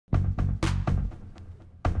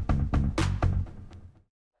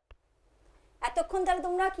এতক্ষণ তাহলে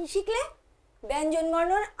তোমরা কি শিখলে? ব্যঞ্জন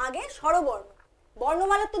বর্ণর আগে স্বরবর্ণ।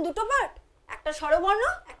 বর্ণমালার তো দুটো পার্ট, একটা স্বরবর্ণ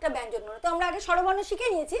একটা ব্যঞ্জন বর্ণ। তো আমরা আগে স্বরবর্ণ শিখে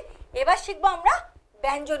নিয়েছি, এবার শিখবো আমরা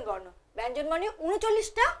ব্যঞ্জন বর্ণ। ব্যঞ্জন বর্ণে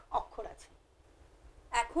 39টা অক্ষর আছে।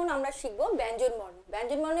 এখন আমরা শিখবো ব্যঞ্জন বর্ণ।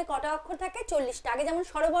 ব্যঞ্জন বর্ণে কটা অক্ষর থাকে? 40টা। আগে যেমন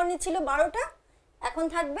স্বরবর্ণে ছিল 12টা, এখন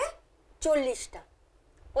থাকবে 40টা।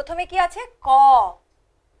 প্রথমে কি আছে? ক।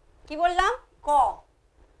 কি বললাম? ক।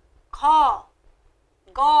 খ,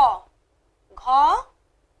 গ, ঘ,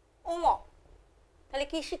 উম। তাহলে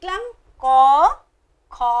কি শিখলাম? ক,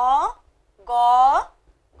 খ, গ,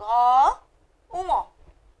 ঘ, উম।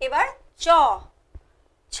 এবার চ,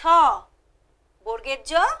 ছ, বর্গের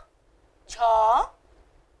জ, ঝ,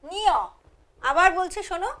 নিয়। আবার বলছে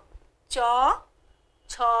শোনো, চ,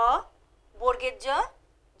 ছ, বর্গের জ,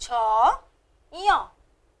 ঝ, ইয়।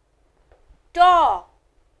 ট,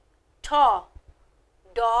 ঠ,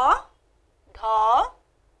 ড, ঢ,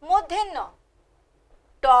 মূর্ধন্য।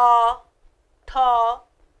 ট, ঠ,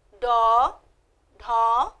 ড, ঢ,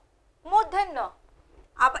 মূর্ধন্য।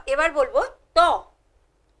 এবার বলবো ত,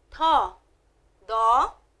 থ, দ,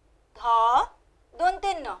 ধ,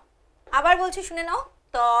 দন্তেন্য। আবার বলছি শুনে নাও,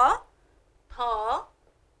 ত, থ,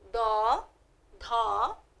 দ, ধ,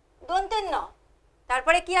 দন্তেন্য।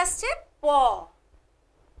 তারপরে কি আসছে? প,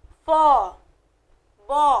 ফ,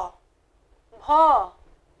 ব, ভ,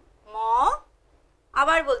 ম।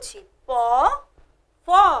 আবার বলছি প, ফ,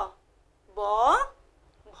 ব,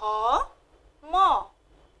 ভ, ম।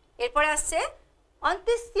 এরপরে আসছে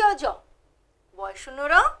অন্ত্যেষ্টিয় জ, বয়শূন্য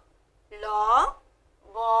র, ল,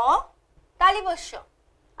 ব, তালিবস্য।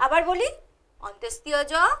 আবার বলি, অন্ত্যেষ্টিয়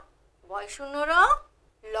জ, বয়শূন্য র,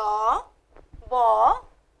 ল, ব,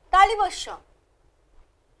 তালিবস্য।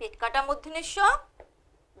 পেট কাটা মূর্ধন্যস্ব,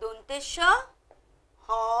 দন্তেস্ব, হ,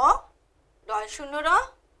 ডয়শূন্য র,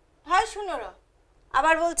 ঢয়শূন্য র।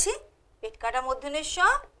 আবার বলছি, পেট কাটা মূর্ধন্যস্ব,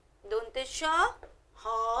 দন্তেস্ব, হ,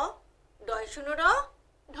 ডয়শূন্য র,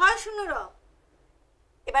 ঢয়শূন্য র।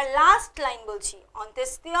 এবার লাস্ট লাইন বলছি,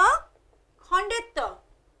 অন্ত্যেষ্টিয় খণ্ডের ত,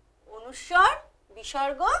 অনুস্বর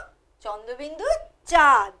বিসর্গ চন্দ্রবিন্দু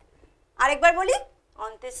চাঁদ। আরেকবার বলি,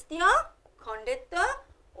 অন্ত্যেষ্টিয় খণ্ডের ত,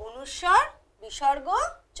 অনুস্বর বিসর্গ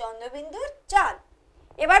চন্দ্রবিন্দু চাঁদ।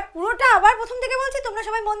 এবার পুরোটা আবার প্রথম থেকে বলছি, তোমরা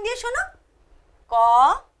সবাই মন দিয়ে শোনো। ক,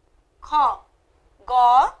 খ, গ,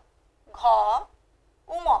 ঘ,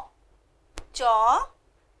 উম, চ,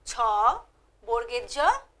 ছ, বর্গের জ,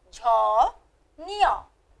 ঝ, নিয়।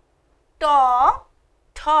 ট,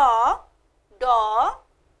 ঠ, ড,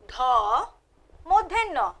 ঢ,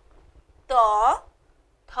 মূর্ধন্য। ত,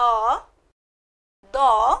 থ, দ,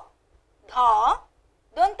 ধ,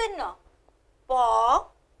 দন্তেন্য। প,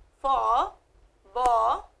 ফ, ব,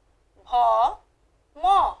 ভ, ম।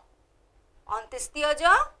 অন্ত্যেষ্টিয় জ,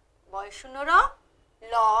 বয়শূন্য র,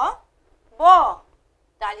 ল, ব,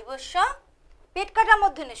 তালিবস্য, পেট কাটা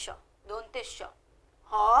মূর্ধন্যস্ব, দন্তেস্ব,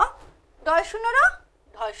 হ, ডয়শূন্য র,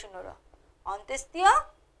 ঢয়শূন্য র। অন্ত্যেষ্টিয়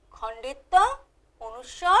খণ্ডের ত,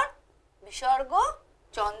 অনুস্বর বিসর্গ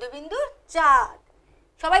চন্দ্রবিন্দু চাঁদ।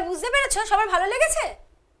 সবাই বুঝতে পেরেছো? সবার ভালো লেগেছে?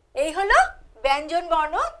 এই হলো ব্যঞ্জন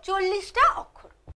বর্ণ 40টা অক্ষর।